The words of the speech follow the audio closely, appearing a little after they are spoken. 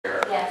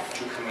Yes.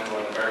 To come in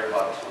when they're very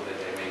hot so that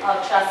they make. Oh,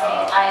 trust me,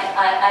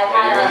 I've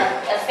had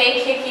a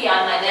fake hickey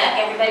on my neck.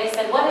 Everybody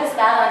said, "What is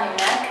that on your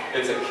neck?"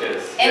 It's a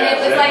kiss. And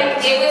it was like,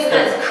 it was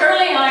this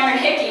curling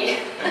iron hickey.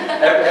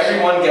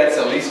 Everyone gets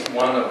at least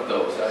one of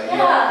those. You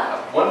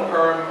know, one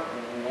perm,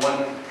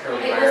 one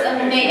curling iron. It was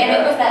amazing, and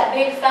it was that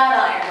big fat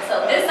iron.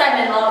 So this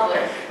I'm in love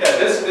with.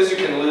 Yeah, this you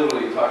can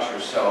literally touch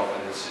yourself,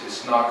 and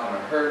it's not going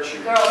to hurt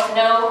you. Girls,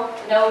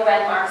 no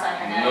red marks on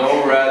your neck.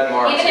 No red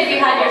marks. Even if you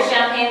had your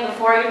champagne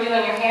before you're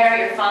doing your hair,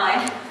 you're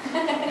fine.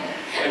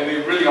 And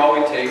it really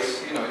always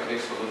takes, you know, it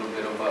takes a little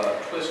bit of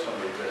a twist on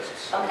the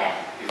wrists. Okay.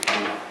 If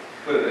you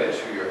put it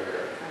into your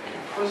hair, and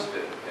you twist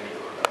it, and you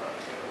go down.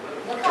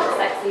 Look how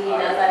sexy he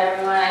does that,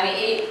 everyone. I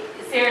mean,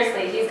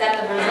 seriously, he's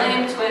got the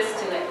Brazilian twist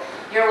to it.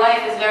 Your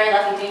wife is very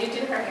lucky. Do you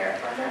do her hair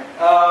for her?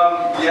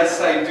 Yes,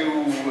 I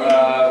do.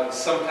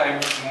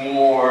 Sometimes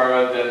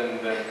more than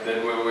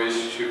we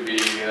wish to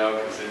be, you know,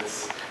 because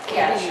it's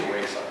she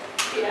wakes up.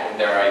 Yeah. And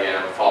there I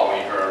am,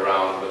 following her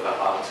around with a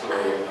hot tool.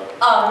 You know.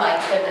 Oh my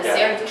goodness,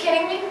 Yeah. are you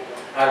kidding me?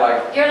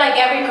 You're like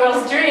every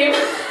girl's dream.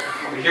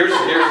 Here's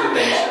the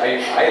thing.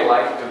 I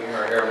like doing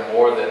her hair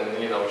more than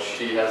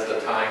she has the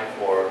time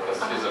for, because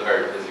she's a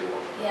very busy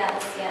woman.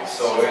 Yes.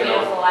 So, she's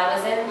beautiful. I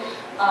was in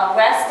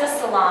Resta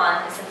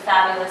Salon. It's a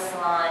fabulous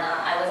salon.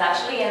 I was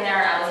actually in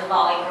there. I was a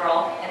volley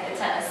girl at the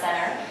tennis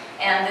center,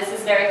 and this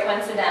is very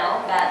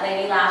coincidental that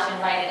Lady Lash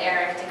invited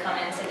Eric to come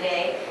in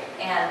today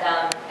and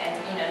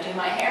do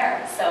my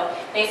hair. So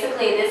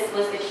basically, this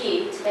was the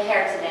key to the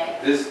hair today.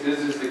 This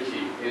is the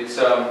key. It's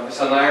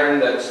an iron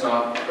that's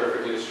not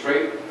perfectly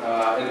straight.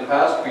 In the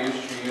past, we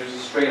used to use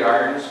straight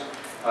irons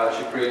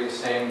to create the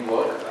same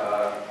look.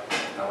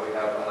 Now we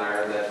have an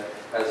iron that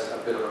has a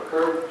bit of a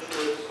curve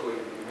to it,